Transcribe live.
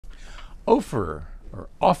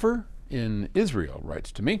Offer in Israel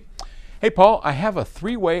writes to me, "Hey Paul, I have a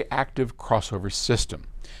three-way active crossover system.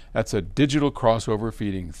 That's a digital crossover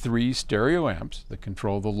feeding 3 stereo amps that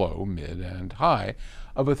control the low, mid, and high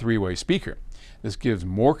of a three-way speaker. This gives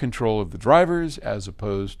more control of the drivers as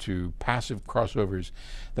opposed to passive crossovers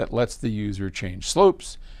that lets the user change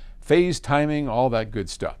slopes, phase timing, all that good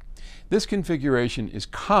stuff. This configuration is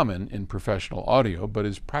common in professional audio, but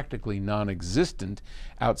is practically non-existent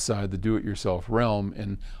outside the do-it-yourself realm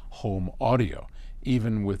in home audio,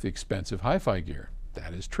 even with expensive hi-fi gear."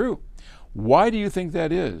 That is true. Why do you think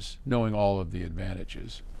that is, knowing all of the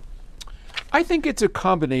advantages? I think it's a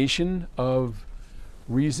combination of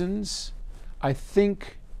reasons. I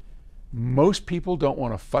think most people don't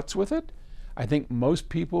want to futz with it. I think most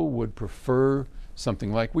people would prefer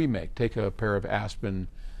something like we make. Take a pair of Aspen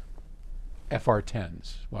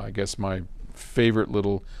FR10s. Well, I guess my favorite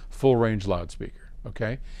little full-range loudspeaker,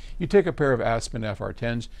 okay? You take a pair of Aspen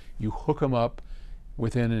FR10s, you hook them up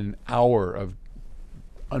within an hour of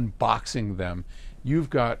unboxing them. You've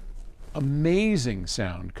got amazing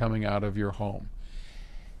sound coming out of your home.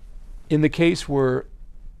 In the case where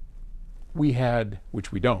we had,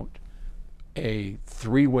 which we don't, a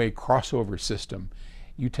three-way crossover system,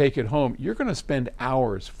 you take it home, you're going to spend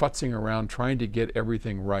hours futzing around trying to get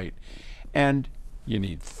everything right. And you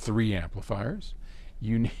need 3 amplifiers,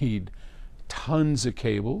 you need tons of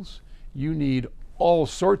cables, you need all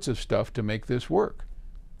sorts of stuff to make this work.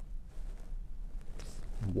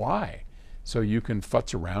 Why? So you can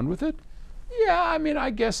futz around with it? Yeah, I mean,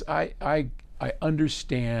 I guess I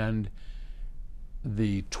understand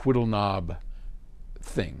the twiddle knob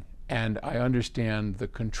thing, and I understand the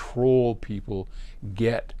control people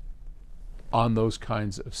get on those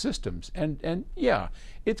kinds of systems. And yeah,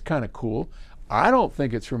 it's kind of cool. I don't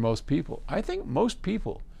think it's for most people. I think most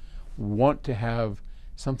people want to have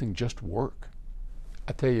something just work.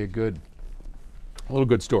 I'll tell you a little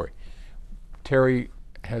good story. Terry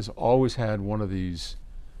has always had one of these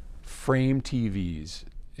frame TVs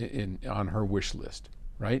on her wish list,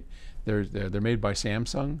 right? They're made by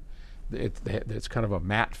Samsung. It's kind of a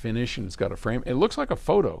matte finish and it's got a frame. It looks like a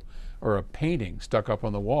photo or a painting stuck up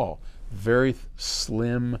on the wall. Very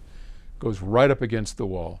slim, goes right up against the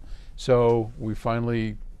wall. So we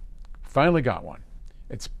finally got one.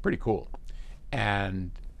 It's pretty cool.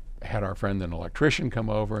 And had our friend an electrician come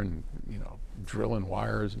over and, you know, drilling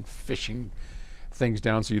wires and fishing things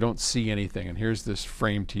down so you don't see anything. And here's this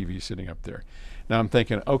frame TV sitting up there. Now I'm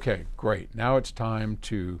thinking, okay, great. Now it's time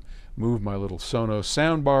to move my little Sonos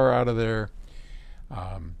soundbar out of there.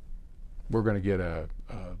 We're going to get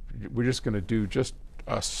we're just going to do just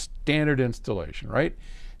a standard installation, right?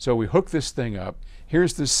 So we hook this thing up.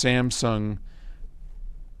 Here's this Samsung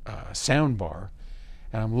soundbar,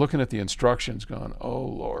 and I'm looking at the instructions going, oh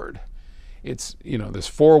Lord. It's, you know, there's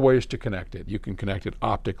 4 ways to connect it. You can connect it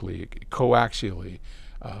optically, coaxially,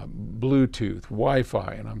 Bluetooth,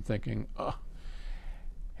 Wi-Fi, and I'm thinking, oh,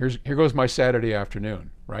 here goes my Saturday afternoon,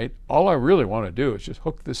 right? All I really want to do is just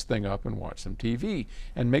hook this thing up and watch some TV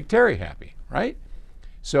and make Terry happy, right?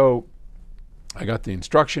 So I got the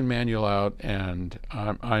instruction manual out, and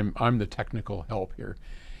I'm the technical help here.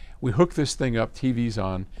 We hook this thing up, TV's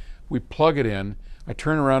on, we plug it in. I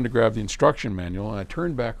turn around to grab the instruction manual, and I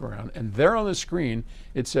turn back around, and there on the screen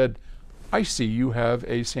it said, "I see you have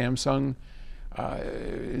a Samsung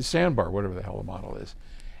soundbar," whatever the hell the model is.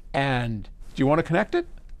 "And do you want to connect it?"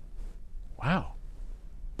 Wow.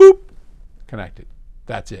 Boop. Connected.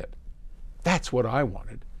 That's it. That's what I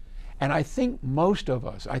wanted. And I think most of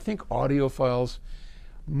us, I think audiophiles,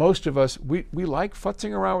 most of us, we like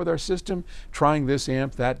futzing around with our system, trying this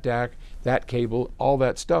amp, that DAC, that cable, all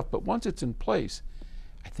that stuff. But once it's in place,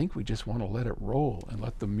 I think we just want to let it roll and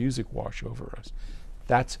let the music wash over us.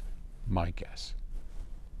 That's my guess.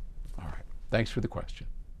 All right. Thanks for the question.